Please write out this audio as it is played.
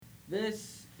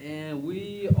this, and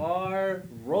we are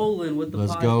rolling with the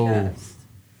Let's podcast. go.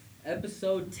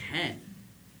 Episode 10.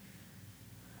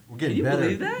 We're Can getting you better.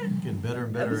 believe that? Getting better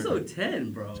and better. Episode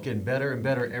 10, bro. It's getting better and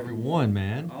better every one,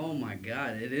 man. Oh my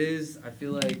God, it is. I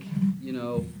feel like,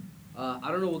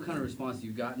 I don't know what kind of response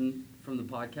you've gotten from the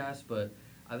podcast, but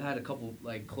I've had a couple,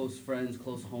 like, close friends,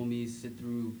 close homies sit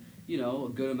through, a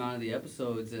good amount of the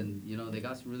episodes, and, they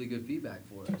got some really good feedback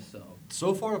for us, so.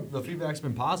 So far, the feedback's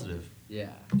been positive. Yeah.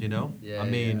 I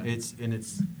mean,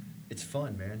 it's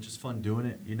fun, man. Just fun doing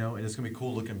it, and it's gonna be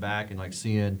cool looking back and like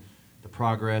seeing the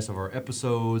progress of our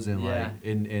episodes and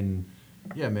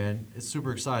yeah, man, it's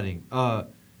super exciting.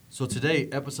 So today,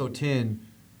 episode 10,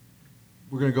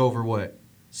 we're gonna go over what?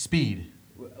 Speed.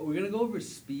 We're gonna go over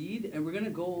speed, and we're gonna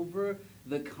go over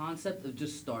the concept of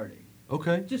just starting.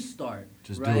 Okay. Just start.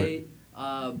 Just right? do it.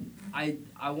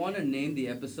 I want to name the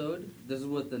episode. This is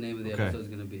what the name of the episode is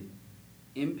gonna be: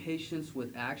 Impatience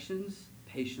with actions,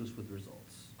 patience with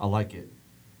results. I like it.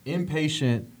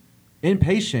 Impatient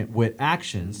with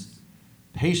actions,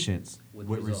 patience with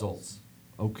results.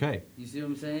 Okay. You see what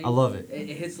I'm saying? I love it. It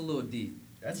hits a little deep.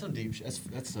 That's some deep.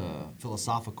 That's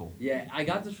philosophical. Yeah, I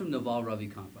got this from Naval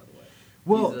Ravikant, by the way.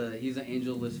 Well, he's an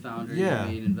angel list founder. Yeah. He's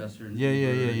a main investor in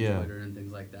Twitter and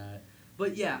things like that.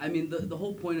 But yeah, I mean, the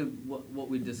whole point of what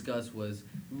we discussed was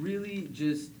really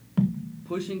just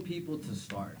pushing people to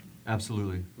start.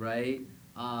 Absolutely. Right?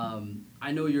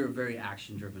 I know you're a very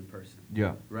action-driven person.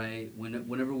 Yeah. Right?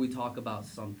 Whenever we talk about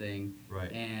something,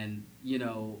 right, and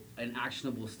an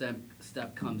actionable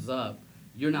step comes up,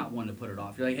 you're not one to put it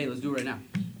off. You're like, hey, let's do it right now.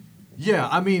 Yeah,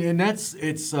 I mean, and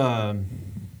it's not.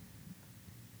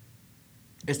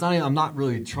 I'm not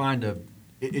really trying to.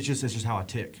 It's just how I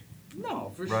tick.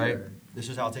 No, for right? sure. It's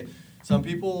just how I tick. Some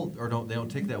people they don't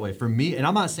tick that way. For me, and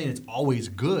I'm not saying it's always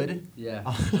good. Yeah.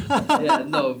 Yeah,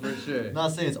 no, for sure. I'm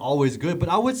not saying it's always good, but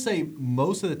I would say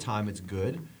most of the time it's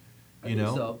good. I think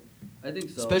so.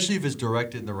 Especially if it's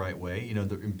directed in the right way,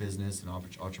 in business and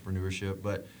entrepreneurship.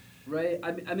 But right.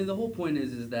 I mean, the whole point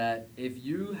is that if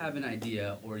you have an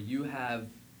idea or you have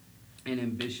an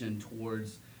ambition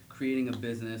towards creating a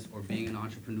business or being an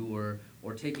entrepreneur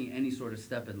or taking any sort of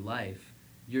step in life,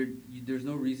 there's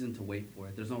no reason to wait for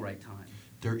it. There's no right time.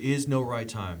 There is no right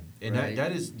time. And right.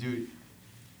 that is, dude,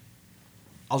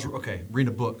 I was, reading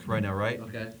a book right now, right?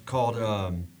 Okay. Called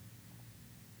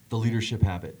The Leadership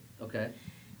Habit. Okay.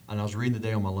 And I was reading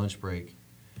today on my lunch break,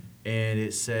 and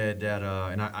it said that,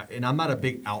 and I'm not a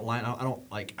big outline. I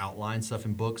don't like outline stuff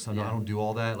in books. I don't do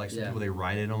all that. Like some people, they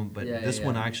write in them. But this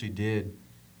one I actually did.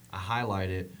 I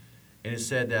highlighted, and it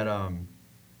said that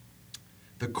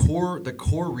the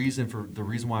core reason for the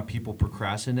reason why people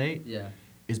procrastinate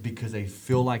is because they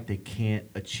feel like they can't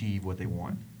achieve what they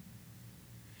want.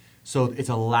 So it's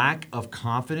a lack of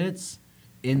confidence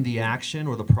in the action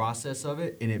or the process of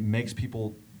it, and it makes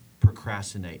people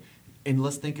procrastinate. And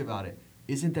let's think about it.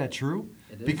 Isn't that true?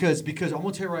 It is. Because I'm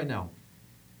gonna tell you right now,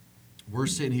 we're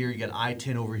sitting here. You got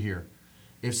I-10 over here.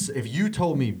 If you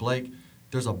told me, Blake,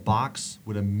 there's a box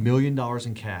with $1 million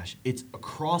in cash. It's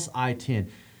across I-10.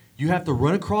 You have to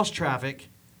run across traffic,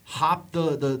 hop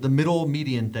the middle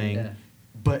median thing,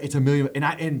 but it's $1 million.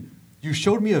 And you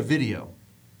showed me a video,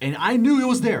 and I knew it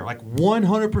was there. Like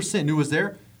 100% knew it was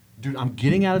there. Dude, I'm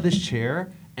getting out of this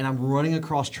chair and I'm running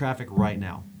across traffic right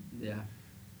now. Yeah.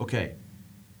 Okay.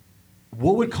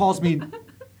 What would cause me,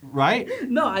 right?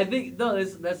 No, I think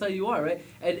that's how you are, right?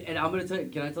 And I'm gonna tell you.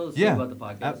 Can I tell the story about the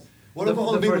podcast?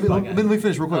 Let me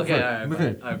finish real quick. Okay,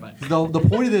 all right, fine. The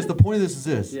point of this is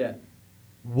this. Yeah.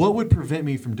 What would prevent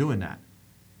me from doing that?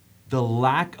 The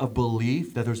lack of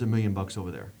belief that there's $1 million over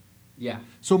there. Yeah.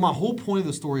 So my whole point of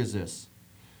the story is this.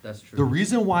 That's true. The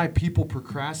reason why people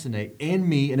procrastinate, and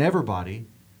me and everybody,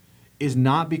 is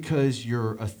not because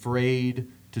you're afraid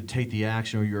to take the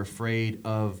action or you're afraid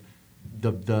of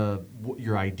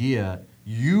your idea.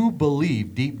 You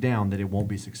believe deep down that it won't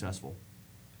be successful.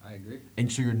 I agree.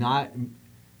 And so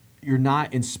you're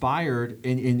not inspired,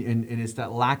 and it's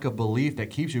that lack of belief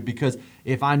that keeps you. Because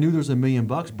if I knew there's $1 million,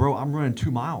 bro, I'm running 2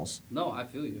 miles. No, I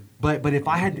feel you. But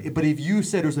if you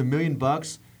said there's $1 million,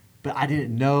 but I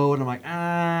didn't know, and I'm like,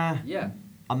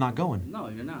 I'm not going. No,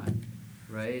 you're not.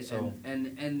 Right? So,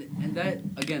 and that,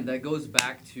 again, that goes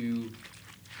back to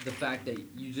the fact that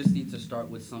you just need to start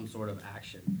with some sort of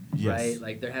action. Yes. Right?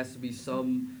 Like there has to be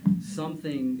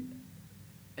something,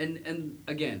 and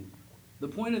again, the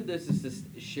point of this is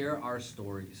to share our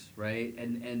stories, right?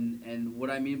 And what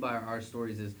I mean by our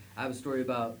stories is I have a story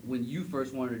about when you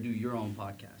first wanted to do your own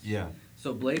podcast. Yeah.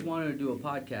 So Blake wanted to do a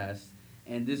podcast,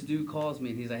 and this dude calls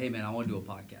me and he's like, hey man, I want to do a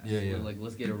podcast. Yeah. Like,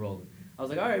 let's get it rolling. I was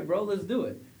like, all right, bro, let's do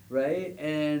it. right?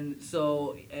 And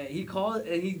so he called,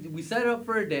 and we set it up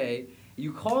for a day.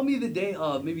 You call me the day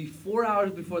of, maybe 4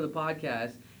 hours before the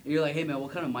podcast, and you're like, hey man,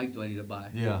 what kind of mic do I need to buy?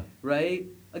 Yeah. Right?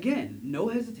 Again, no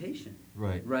hesitation.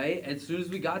 Right. Right? As soon as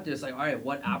we got there, it's like, all right,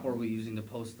 what app are we using to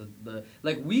post the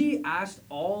like, we asked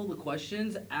all the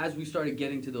questions as we started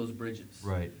getting to those bridges.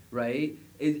 Right. Right?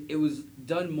 It was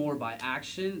done more by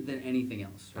action than anything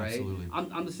else, right? Absolutely.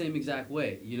 I'm the same exact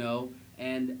way, you know?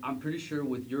 And I'm pretty sure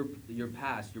with your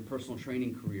past, your personal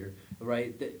training career,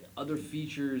 right? The other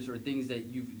features or things that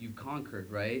you've conquered,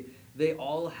 right? They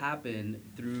all happen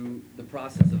through the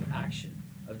process of action,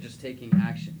 of just taking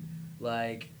action.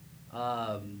 Like,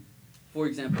 for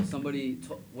example,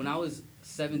 when I was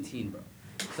 17, bro,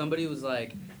 somebody was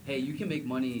like, hey, you can make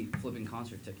money flipping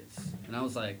concert tickets. And I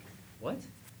was like, what?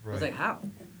 Right. I was like, how?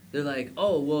 They're like,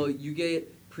 oh, well, you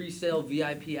get pre-sale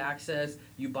VIP access.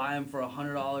 You buy them for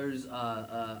 $100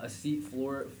 a seat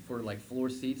for like floor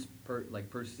seats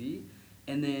per seat,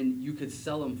 and then you could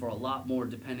sell them for a lot more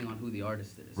depending on who the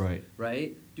artist is. Right.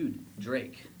 Right, dude.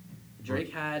 Drake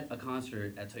had a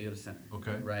concert at Toyota Center.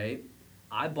 Okay. Right.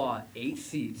 I bought 8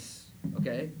 seats.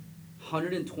 Okay,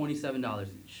 $127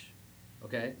 each.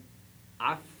 Okay,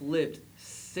 I flipped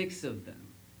 6 of them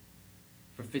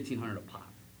for $1,500 a pop.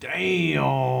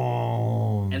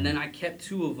 Damn. And then I kept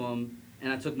 2 of them,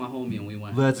 and I took my homie, and we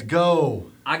went. Let's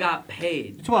go. I got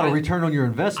paid. It's about a return on your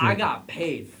investment. I got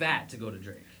paid fat to go to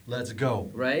Drake. Let's go.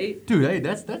 Right? Dude, hey,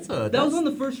 that was on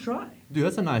the first try. Dude,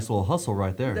 that's a nice little hustle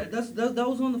right there. That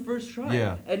was on the first try.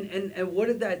 Yeah. And what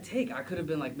did that take? I could have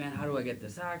been like, man, how do I get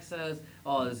this access?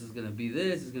 Oh, this is gonna be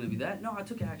this, this is gonna be that. No, I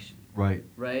took action. Right.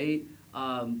 Right?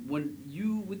 When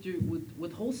you with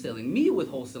wholesaling, me with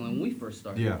wholesaling when we first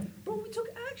started, yeah, bro, we took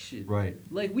action. Right.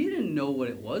 Like, we didn't know what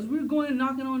it was. We were going and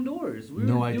knocking on doors. We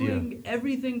were doing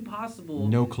everything possible.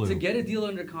 No clue. To get a deal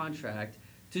under contract,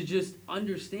 to just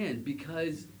understand,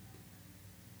 because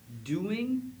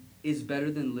doing is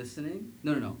better than listening.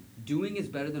 No. Doing is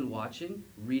better than watching.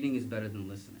 Reading is better than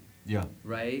listening. Yeah.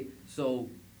 Right? So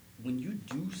when you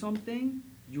do something,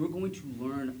 you're going to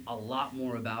learn a lot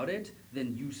more about it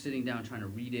than you sitting down trying to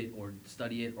read it or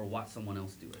study it or watch someone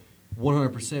else do it.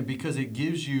 100%, because it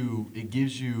gives you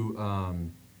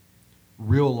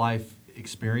real life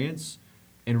experience,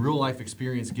 and real life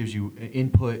experience gives you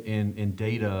input in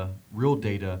data, real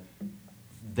data,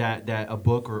 that a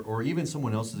book or even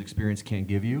someone else's experience can't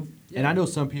give you. Yeah. And I know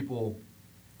some people,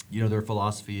 their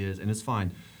philosophy is, and it's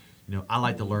fine, I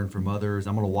like to learn from others.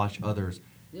 I'm going to watch others.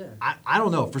 Yeah. I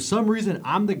don't know. For some reason,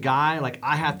 I'm the guy, like,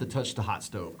 I have to touch the hot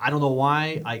stove. I don't know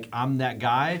why. Like, I'm that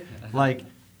guy. Like,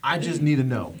 I just need to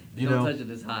know. Don't touch it,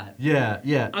 it's hot. Yeah.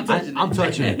 I'm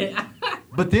touching it.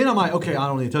 But then I'm like, okay, I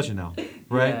don't need to touch it now.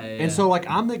 Right? Yeah. And so, like,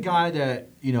 I'm the guy that,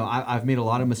 I've made a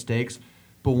lot of mistakes.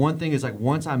 But one thing is, like,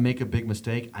 once I make a big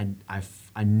mistake,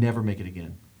 I never make it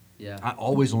again. Yeah. I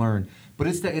always learn. But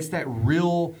it's that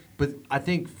real, but I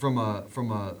think from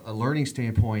a learning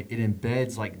standpoint, it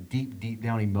embeds, like, deep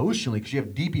down emotionally, because you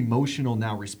have deep emotional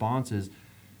now responses.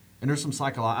 And there's some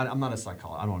I'm not a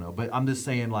psychologist, I don't know, but I'm just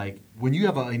saying, like, when you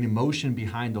have an emotion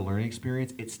behind the learning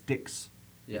experience, it sticks.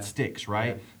 Yeah. It sticks,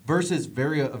 right? Yeah. Versus a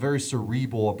very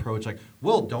cerebral approach, like,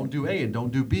 well, don't do A and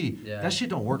don't do B. Yeah. That shit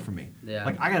don't work for me. Yeah.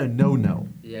 Like, I gotta know.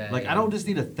 Yeah. Like, I don't just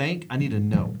need to think, I need to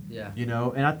know. Yeah.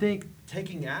 And I think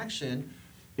taking action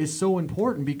is so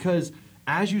important, because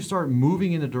as you start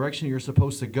moving in the direction you're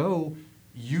supposed to go,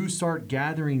 you start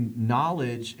gathering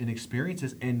knowledge and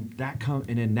experiences, and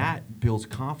then that builds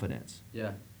confidence.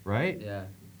 Yeah. Right? Yeah.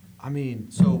 I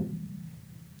mean, so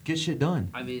get shit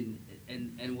done. I mean,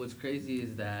 and what's crazy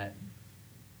is that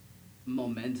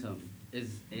momentum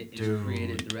is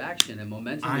created through action, and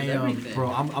momentum is everything.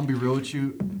 Bro, I'm gonna be real with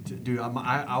you, dude.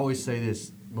 I always say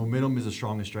this: momentum is the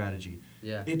strongest strategy.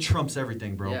 Yeah. It trumps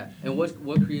everything, bro. Yeah. And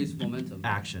what creates momentum?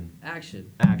 Action.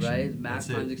 Right? Mass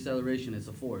times acceleration is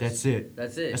a force. That's it.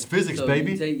 That's physics,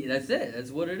 baby. That's it.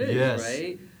 That's what it is, yes.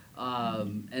 Right?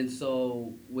 And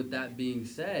so, with that being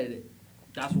said,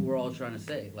 that's what we're all trying to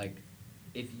say. Like,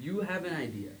 if you have an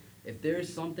idea, if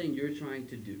there's something you're trying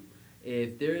to do,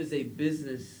 if there is a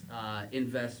business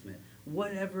investment,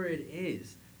 whatever it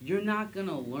is, you're not going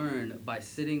to learn by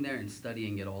sitting there and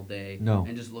studying it all day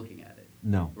and just looking at it.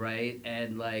 No. Right?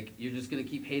 And, like, you're just going to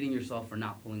keep hating yourself for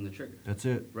not pulling the trigger. That's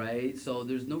it. Right? So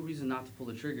there's no reason not to pull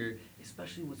the trigger,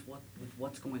 especially with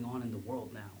what's going on in the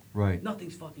world now. Right.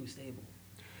 Nothing's fucking stable.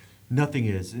 Nothing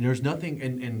is. And there's nothing,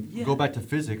 and go back to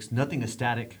physics, nothing is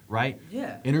static, right?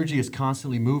 Yeah. Energy is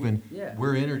constantly moving. Yeah.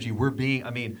 We're energy. We're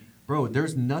being, bro,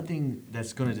 there's nothing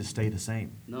that's going to just stay the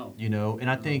same. No. And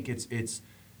I think it's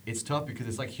tough, because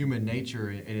it's like human nature,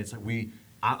 and it's like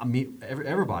I mean,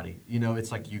 everybody,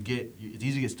 it's like it's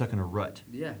easy to get stuck in a rut.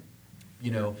 Yeah.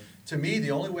 To me,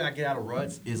 the only way I get out of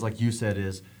ruts is, like you said,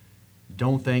 is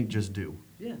don't think, just do.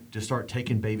 Yeah. Just start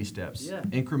taking baby steps,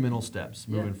 incremental steps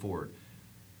moving forward.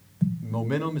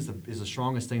 Momentum is the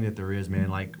strongest thing that there is, man.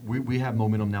 Like, we have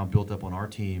momentum now built up on our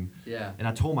team. Yeah. And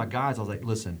I told my guys, I was like,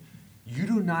 listen, you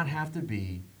do not have to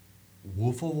be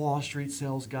Wolf of Wall Street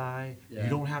sales guy. Yeah. You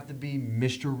don't have to be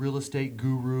Mr. Real Estate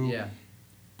Guru. Yeah.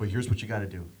 But here's what you got to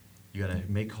do. You got to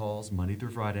make calls Monday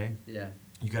through Friday. Yeah.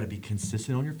 You got to be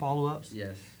consistent on your follow-ups.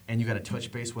 Yes. And you got to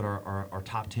touch base with our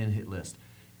top 10 hit list.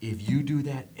 If you do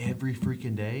that every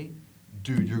freaking day,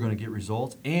 dude, you're going to get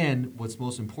results. And what's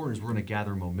most important is we're going to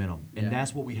gather momentum. And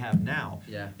that's what we have now.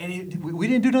 Yeah. And we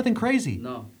didn't do nothing crazy.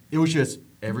 No. It was just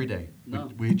every day.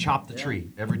 No. We chopped the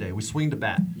tree every day. We swing the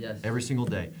bat every single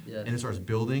day. Yes. And it starts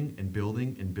building and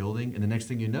building and building. And the next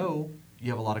thing you know, you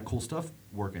have a lot of cool stuff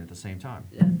working at the same time.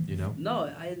 Yeah. No,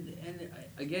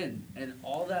 and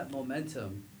all that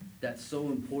momentum that's so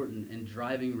important in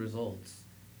driving results,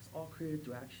 it's all created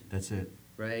through action. That's it.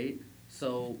 Right?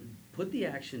 So put the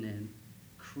action in,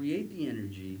 create the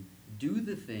energy, do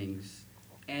the things,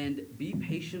 and be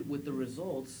patient with the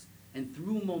results. And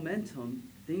through momentum,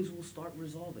 things will start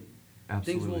resolving.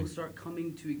 Absolutely. Things will start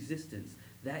coming to existence.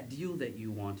 That deal that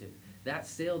you wanted, that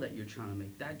sale that you're trying to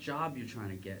make, that job you're trying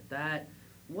to get, that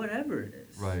whatever it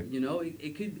is. Right.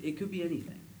 It could be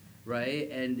anything, right?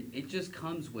 And it just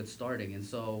comes with starting. And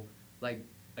so,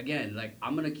 again,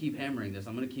 I'm gonna keep hammering this.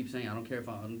 I'm gonna keep saying I don't give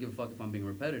a fuck if I'm being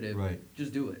repetitive. Right.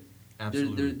 Just do it.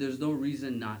 Absolutely. There's no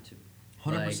reason not to.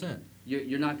 100%.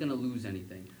 You're not gonna lose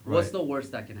anything. Right. What's the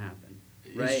worst that can happen?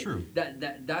 Right. It's true.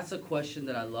 That's a question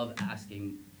that I love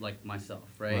asking, myself.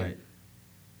 Right.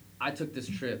 I took this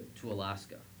trip to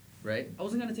Alaska. Right. I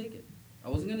wasn't gonna take it.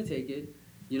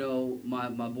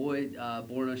 My boy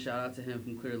Borna, shout out to him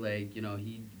from Clear Lake. He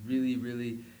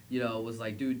really was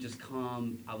like, dude, just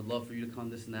come. I would love for you to come,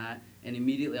 this and that. And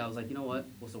immediately I was like, you know what?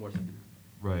 What's the worst that can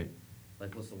happen?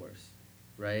 Right. What's the worst?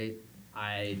 Right.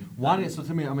 So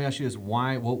tell me, let me ask you this: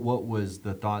 why? What was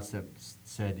the thoughts that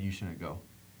said you shouldn't go?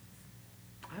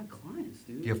 I have clients,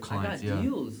 dude. You have clients, I got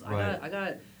deals. Right. I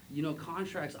got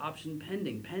contracts, option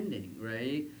pending,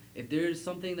 right? If there's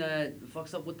something that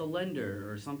fucks up with the lender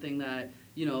or something that,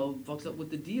 fucks up with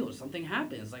the deal or something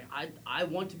happens, I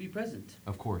want to be present.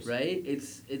 Of course. Right?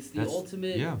 It's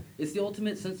the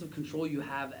ultimate sense of control you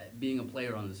have at being a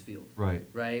player on this field. Right.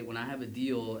 Right? When I have a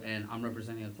deal and I'm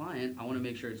representing a client, I want to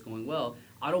make sure it's going well.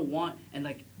 I don't want,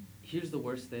 here's the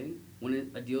worst thing,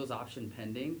 when a deal is option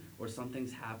pending or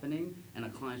something's happening and a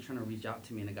client's trying to reach out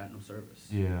to me and I got no service.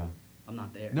 Yeah. I'm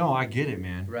not there. No, I get it,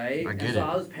 man. Right? I get it. So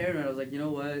I was paranoid. I was like, you know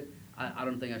what? I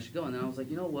don't think I should go. And then I was like,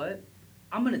 you know what?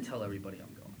 I'm going to tell everybody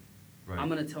I'm going. Right. I'm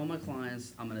going to tell my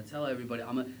clients. I'm going to tell everybody.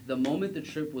 The moment the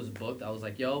trip was booked, I was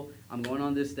like, yo, I'm going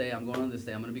on this day. I'm going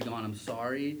to be gone. I'm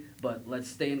sorry, but let's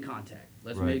stay in contact.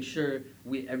 Let's make sure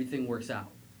everything works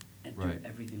out. And dude,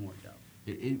 everything worked out.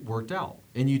 It worked out.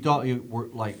 And you thought it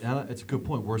worked, it's a good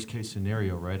point, worst case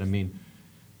scenario, right? I mean,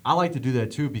 I like to do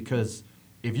that too because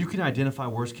if you can identify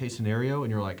worst case scenario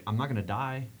and you're like, I'm not going to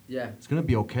die. Yeah. It's going to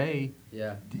be okay.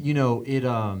 Yeah.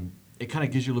 It kind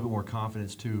of gives you a little bit more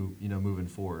confidence too, moving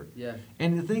forward. Yeah.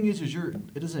 And the thing is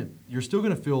you're still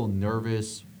going to feel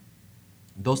nervous.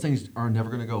 Those things are never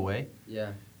going to go away.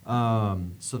 Yeah.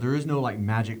 So there is no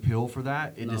magic pill for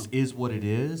that. It just is what it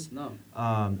is. No.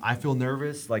 I feel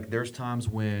nervous. There's times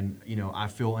when, I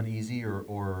feel uneasy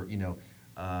or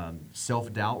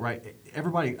self-doubt, right?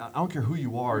 Everybody, I don't care who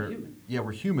you are. We're human. Yeah,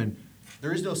 we're human.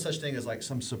 There is no such thing as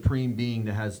some supreme being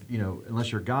that has,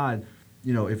 unless you're God,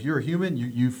 if you're a human,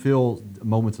 you feel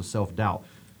moments of self-doubt.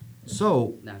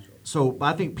 So, natural. So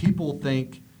I think people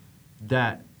think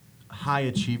that high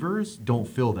achievers don't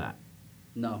feel that.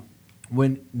 No.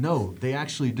 No, they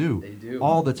actually do. They do.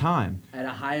 All the time. At a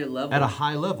higher level. At a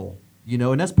high level.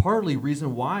 And that's partly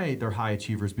reason why they're high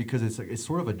achievers because it's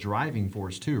sort of a driving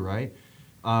force too, right?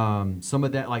 Some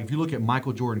of that, if you look at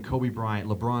Michael Jordan, Kobe Bryant,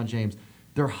 LeBron James,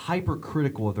 they're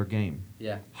hypercritical of their game.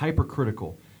 Yeah.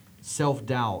 Hypercritical.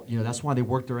 Self-doubt. That's why they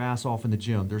work their ass off in the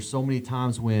gym. There's so many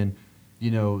times when,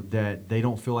 that they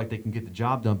don't feel like they can get the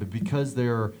job done, but because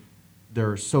they're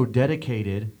so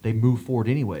dedicated, they move forward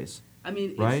anyways. I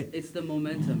mean, right? It's the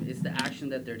momentum. It's the action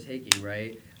that they're taking,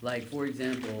 right? For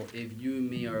example, if you and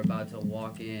me are about to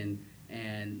walk in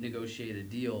and negotiate a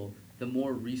deal, the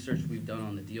more research we've done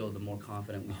on the deal, the more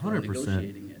confident we feel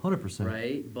negotiating it. 100%.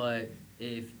 Right? But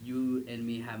if you and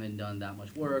me haven't done that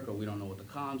much work or we don't know what the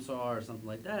comps are or something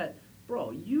like that, bro,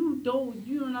 you're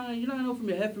not gonna know from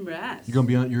your head from your ass.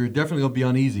 You're definitely gonna be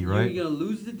uneasy, right? You're gonna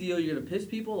lose the deal. You're gonna piss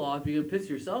people off. You're gonna piss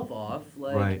yourself off.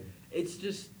 Right. it's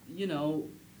just,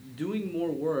 doing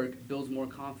more work builds more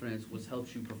confidence, which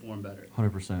helps you perform better.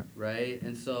 100%. Right?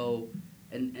 And so,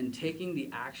 and taking the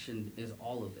action is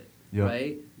all of it. Yep.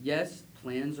 Right? Yes,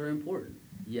 plans are important.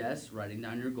 Yes, writing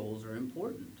down your goals are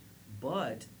important.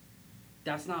 But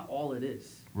that's not all it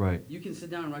is. Right. You can sit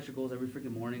down and write your goals every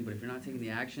freaking morning, but if you're not taking the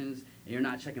actions and you're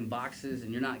not checking boxes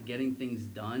and you're not getting things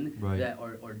done right. that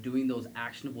are doing those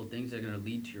actionable things that are going to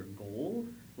lead to your goal,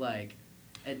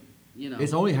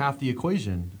 it's only half the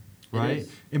equation, right?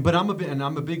 But I'm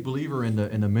a big believer in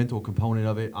the mental component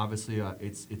of it. Obviously,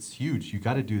 it's huge. You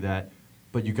got to do that,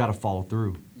 but you got to follow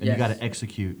through and you got to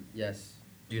execute. Yes.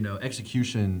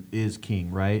 Execution is king,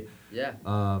 right? Yeah.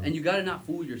 And you got to not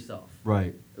fool yourself.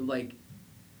 Right. Like,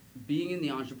 being in the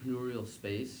entrepreneurial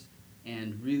space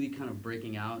and really kind of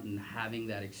breaking out and having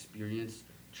that experience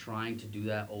trying to do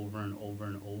that over and over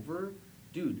and over,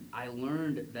 dude, I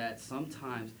learned that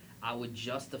sometimes I would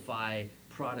justify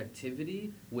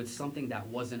productivity with something that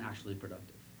wasn't actually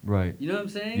productive. Right. You know what I'm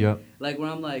saying? Yep. Like when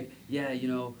I'm like, yeah,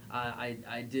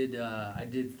 I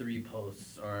did 3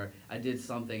 posts or I did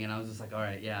something and I was just like, all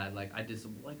right, yeah, like I did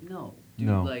some, like, no. Dude,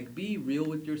 no. Like, be real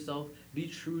with yourself, be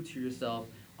true to yourself,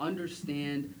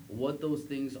 understand what those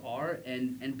things are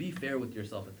and be fair with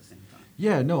yourself at the same time.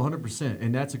 Yeah, no, 100%.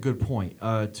 And that's a good point.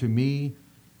 To me,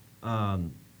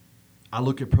 I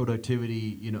look at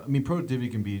productivity, productivity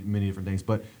can be many different things,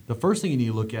 but the first thing you need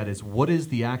to look at is what is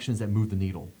the actions that move the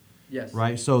needle. Yes.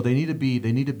 Right. So they need to be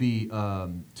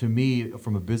to me,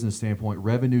 from a business standpoint,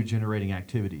 revenue generating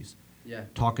activities. Yeah.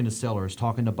 Talking to sellers,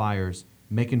 talking to buyers,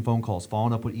 making phone calls,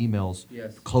 following up with emails,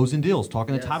 yes. Closing deals,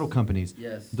 talking to title companies.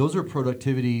 Yes. Those are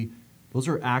productivity. Those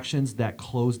are actions that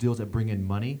close deals that bring in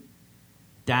money.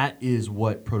 That is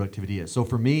what productivity is. So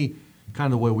for me, kind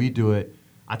of the way we do it,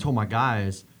 I told my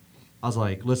guys, I was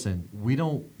like, listen, you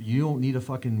don't need to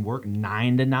fucking work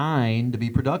 9 to 9 to be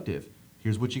productive.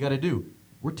 Here's what you got to do.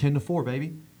 We're 10 to 4,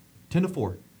 baby. 10 to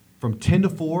 4. From 10 to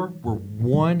 4, we're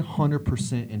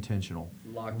 100% intentional.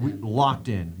 Locked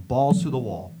in. Balls to the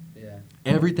wall. Yeah.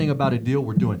 Everything about a deal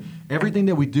we're doing. Everything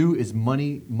that we do is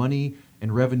money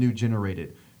and revenue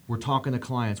generated. We're talking to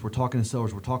clients. We're talking to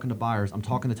sellers. We're talking to buyers. I'm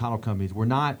talking to title companies. We're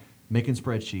not making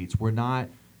spreadsheets. We're not,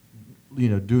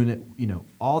 doing it.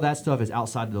 All that stuff is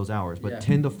outside of those hours. But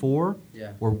 10 to 4,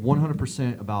 we're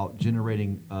 100% about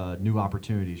generating new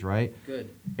opportunities, right? Good.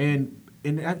 And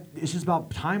it's just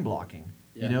about time blocking.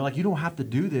 Yeah. You don't have to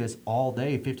do this all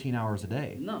day, 15 hours a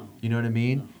day. No. You know what I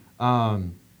mean? No.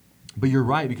 But you're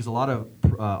right, because a lot of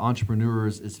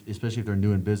entrepreneurs, especially if they're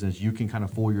new in business, you can kind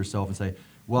of fool yourself and say,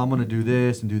 well, I'm going to do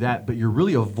this and do that, but you're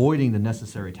really avoiding the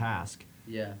necessary task.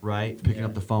 Yeah. Right? Picking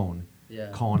up the phone,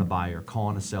 calling a buyer,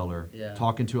 calling a seller,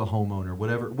 talking to a homeowner,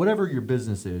 whatever your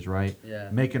business is, right? Yeah.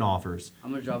 Making offers.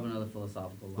 I'm going to drop another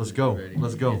philosophical line. Let's go.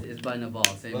 Let's go. It's by Naval,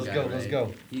 same let's guy, go. right? Let's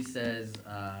go. He says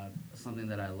something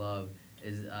that I love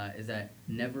is that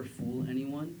never fool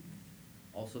anyone.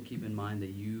 Also keep in mind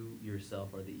that you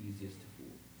yourself are the easiest to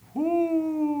fool.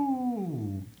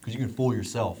 Ooh. Because you can fool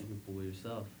yourself. You can fool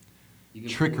yourself. You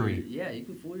can Trickery. You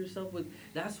can fool yourself with.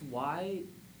 That's why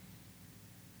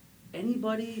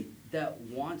anybody that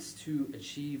wants to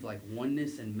achieve like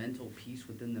oneness and mental peace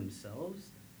within themselves,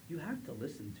 you have to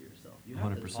listen to yourself. You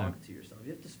have 100%. to talk to yourself.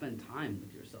 You have to spend time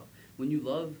with yourself. When you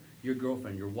love your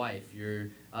girlfriend, your wife, your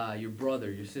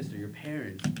brother, your sister, your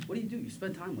parents, what do? You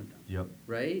spend time with them. Yep.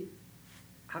 Right?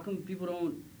 How come people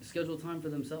don't schedule time for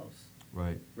themselves?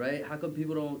 Right. Right? How come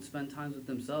people don't spend time with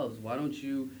themselves? Why don't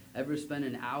you ever spend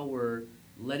an hour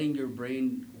letting your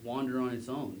brain wander on its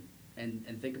own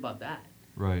and think about that?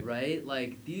 Right. Right?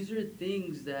 Like, these are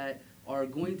things that are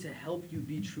going to help you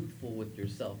be truthful with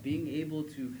yourself, being able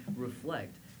to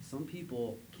reflect. Some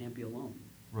people can't be alone.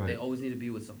 Right. They always need to be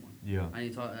with someone. Yeah. I need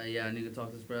to talk. I need to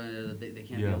talk to this brother. They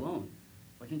can't be alone.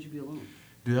 Why can't you be alone?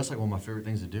 Dude, that's like one of my favorite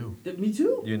things to do. Me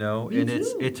too. Me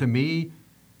too. It to me,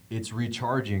 it's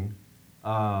recharging.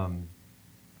 And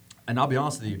I'll be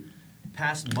honest with you,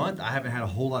 past month I haven't had a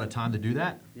whole lot of time to do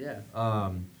that. Yeah.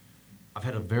 I've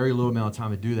had a very little amount of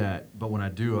time to do that, but when I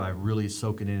do, I really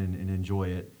soak it in and enjoy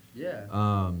it. Yeah.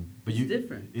 But it's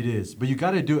different. It is, but you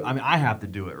got to do it. I mean, I have to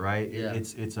do it, right? Yeah.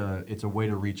 It's a way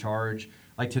to recharge.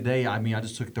 Like today, I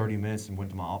just took 30 minutes and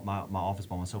went to my office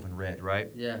by myself and read,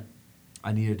 right? Yeah.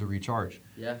 I needed to recharge.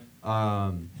 Yeah.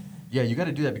 Yeah, you got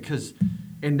to do that because,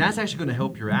 and that's actually going to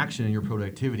help your action and your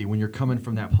productivity when you're coming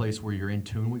from that place where you're in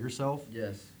tune with yourself.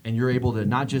 Yes. And you're able to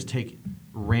not just take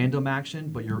random action,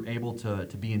 but you're able to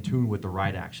be in tune with the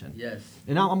right action. Yes.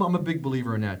 And I'm a big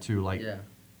believer in that too. Like,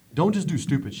 don't just do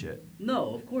stupid shit.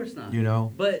 No, of course not. You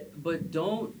know? But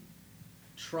don't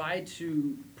try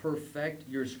to perfect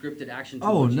your scripted action.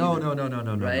 Oh, no, either,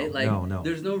 no, right? Like, no.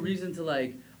 There's no reason to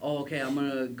like, oh, okay, I'm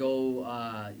gonna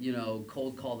go,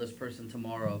 cold call this person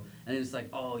tomorrow, and it's like,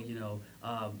 oh,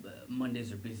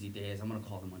 Mondays are busy days. I'm gonna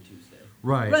call them on Tuesday.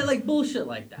 Right. Right, like bullshit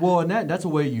like that. Well, and that's a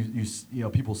way you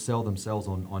people sell themselves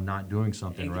on not doing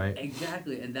something, right?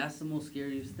 Exactly, and that's the most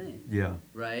scariest thing. Yeah.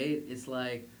 Right? It's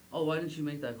like, oh, why didn't you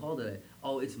make that call today?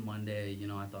 Oh, it's Monday.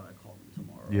 I thought I'd call them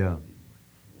tomorrow. Yeah.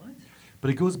 What?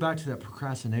 But it goes back to that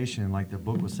procrastination, like the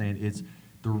book was saying. It's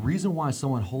the reason why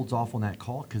someone holds off on that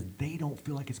call because they don't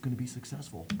feel like it's going to be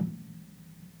successful.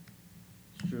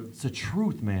 It's true. It's the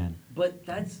truth, man. But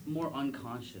that's more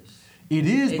unconscious. It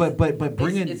is, but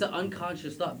bringing it's an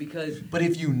unconscious thought because. But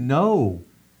if you know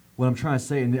what I'm trying to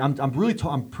say, and I'm really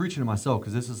I'm preaching to myself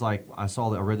because this is like I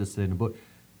read this today in the book.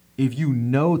 If you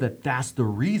know that that's the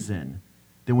reason,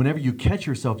 then whenever you catch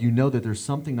yourself, you know that there's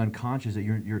something unconscious that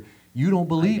you don't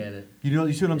believe. I get it.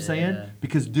 You see what I'm saying?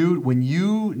 Because dude, when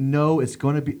you know it's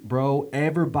gonna be, bro,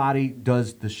 everybody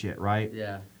does the shit, right?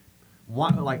 Yeah.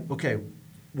 Why? Like, okay,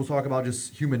 we'll talk about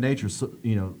just human nature. So,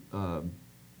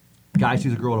 guy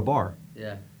sees a girl at a bar.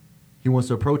 Yeah. He wants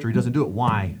to approach her. He doesn't do it.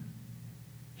 Why?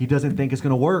 He doesn't think it's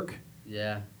gonna work.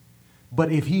 Yeah.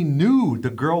 But if he knew the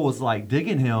girl was like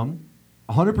digging him,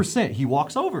 100%, he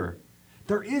walks over.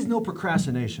 There is no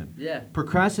procrastination. Yeah.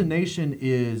 Procrastination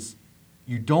is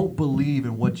you don't believe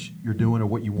in what you're doing or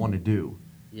what you want to do.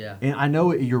 Yeah. And I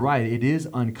know you're right. It is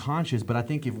unconscious, but I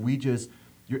think if we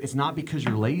it's not because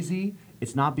you're lazy.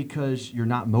 It's not because you're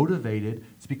not motivated.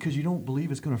 It's because you don't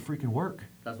believe it's going to freaking work.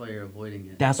 That's why you're avoiding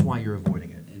it. That's why you're avoiding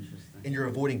it. Interesting. And you're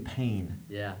avoiding pain.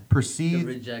 Yeah. Perceived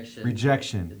the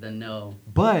rejection. The no.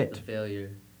 But the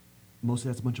failure. Most of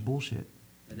that's a bunch of bullshit.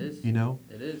 It is.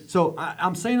 It is. So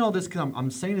I'm saying all this because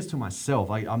I'm saying this to myself.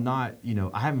 I'm not,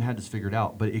 I haven't had this figured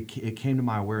out, but it came to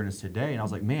my awareness today, and I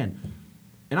was like, man,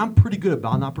 and I'm pretty good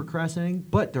about not procrastinating,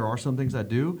 but there are some things I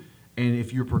do. And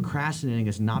if you're procrastinating,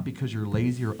 it's not because you're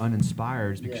lazy or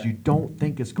uninspired. It's because you don't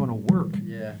think it's going to work.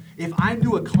 Yeah. If I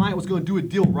knew a client was going to do a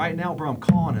deal right now, bro, I'm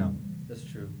calling him. That's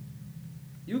true.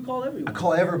 You call everyone. I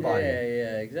call everybody.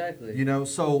 Yeah, exactly.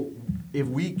 So if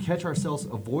we catch ourselves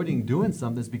avoiding doing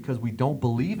something, it's because we don't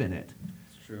believe in it.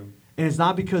 It's true. And it's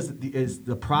not because it's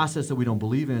the process that we don't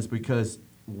believe in. It's because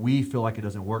we feel like it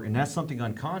doesn't work. And that's something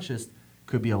unconscious.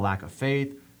 Could be a lack of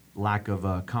faith, lack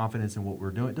of confidence in what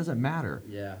we're doing. It doesn't matter.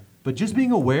 Yeah. But just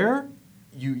being aware,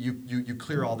 you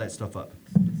clear all that stuff up.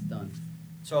 It's done.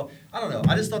 So, I don't know.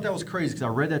 I just thought that was crazy because I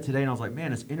read that today and I was like,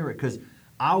 man, it's interesting because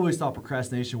I always thought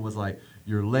procrastination was like,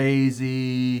 you're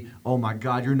lazy. Oh, my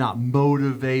God, you're not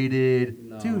motivated.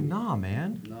 No. Dude, nah,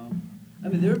 man. No. I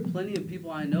mean, there are plenty of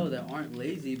people I know that aren't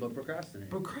lazy but procrastinate.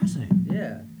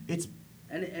 Yeah. It's...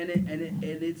 And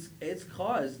it's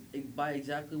caused by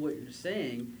exactly what you're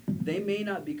saying. They may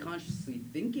not be consciously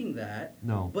thinking that.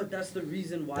 No. But that's the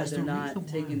reason why they're not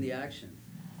taking the action,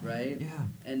 right? Yeah.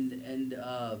 And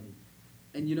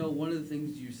one of the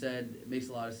things you said makes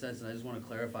a lot of sense, and I just want to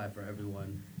clarify for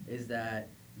everyone is that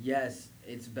yes,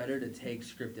 it's better to take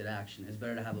scripted action. It's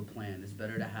better to have a plan. It's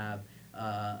better to have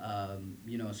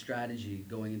a strategy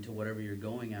going into whatever you're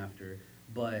going after,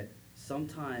 but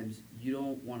sometimes you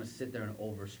don't want to sit there and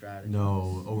over-strategize.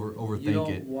 No, overthink it. You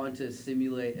don't want to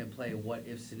simulate and play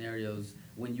what-if scenarios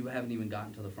when you haven't even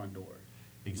gotten to the front door.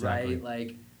 Exactly. Right?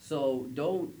 Like, so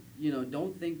don't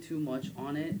think too much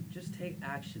on it. Just take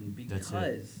action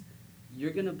because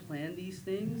you're going to plan these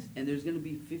things and there's going to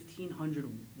be 1,500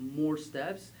 more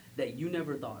steps that you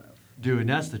never thought of. Dude, and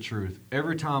that's the truth.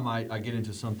 Every time I get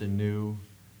into something new,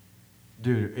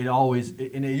 dude, it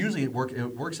usually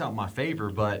works out in my favor,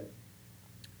 but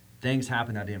things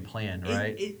happen I didn't plan,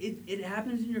 right? It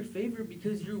happens in your favor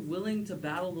because you're willing to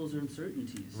battle those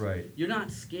uncertainties. Right. You're not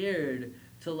scared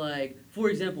to, like, for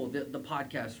example, the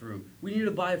podcast room. We need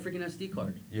to buy a freaking SD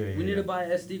card. We need to buy an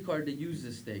SD card to use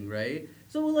this thing, right?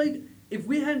 So, like, if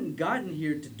we hadn't gotten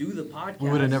here to do the podcast...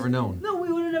 We would have never known. No,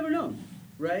 we would have never known,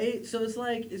 right? So it's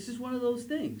like, it's just one of those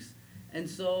things. And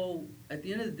so, at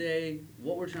the end of the day,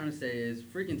 what we're trying to say is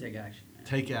freaking take action, man.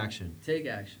 Take action. Take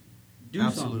action. Do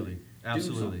Absolutely. something.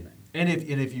 Absolutely. Do something. And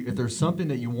if there's something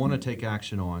that you want to take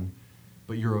action on,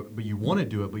 but you want to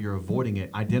do it, but you're avoiding it,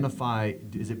 identify,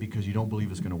 is it because you don't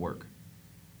believe it's going to work?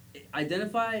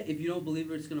 Identify if you don't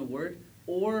believe it's going to work,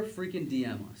 or freaking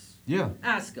DM us. Yeah.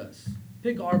 Ask us.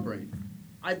 Pick our brain.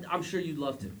 I'm sure you'd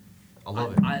love to. I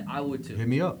love it. I would too. Hit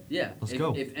me up. Yeah. Let's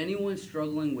go. If anyone's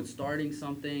struggling with starting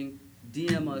something,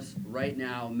 DM us right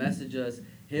now. Message us.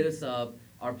 Hit us up.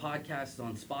 Our podcast is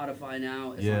on Spotify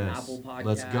now. It's on Apple Podcasts.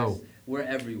 Let's go. We're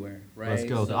everywhere, right? Let's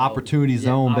go. The Opportunity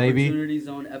Zone, baby. Opportunity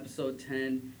Zone, episode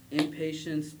 10.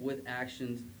 Impatience with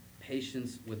actions.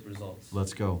 patience with results.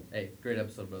 Let's go. Hey, great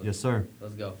episode, brother. Yes, sir.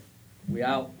 Let's go. We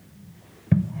out.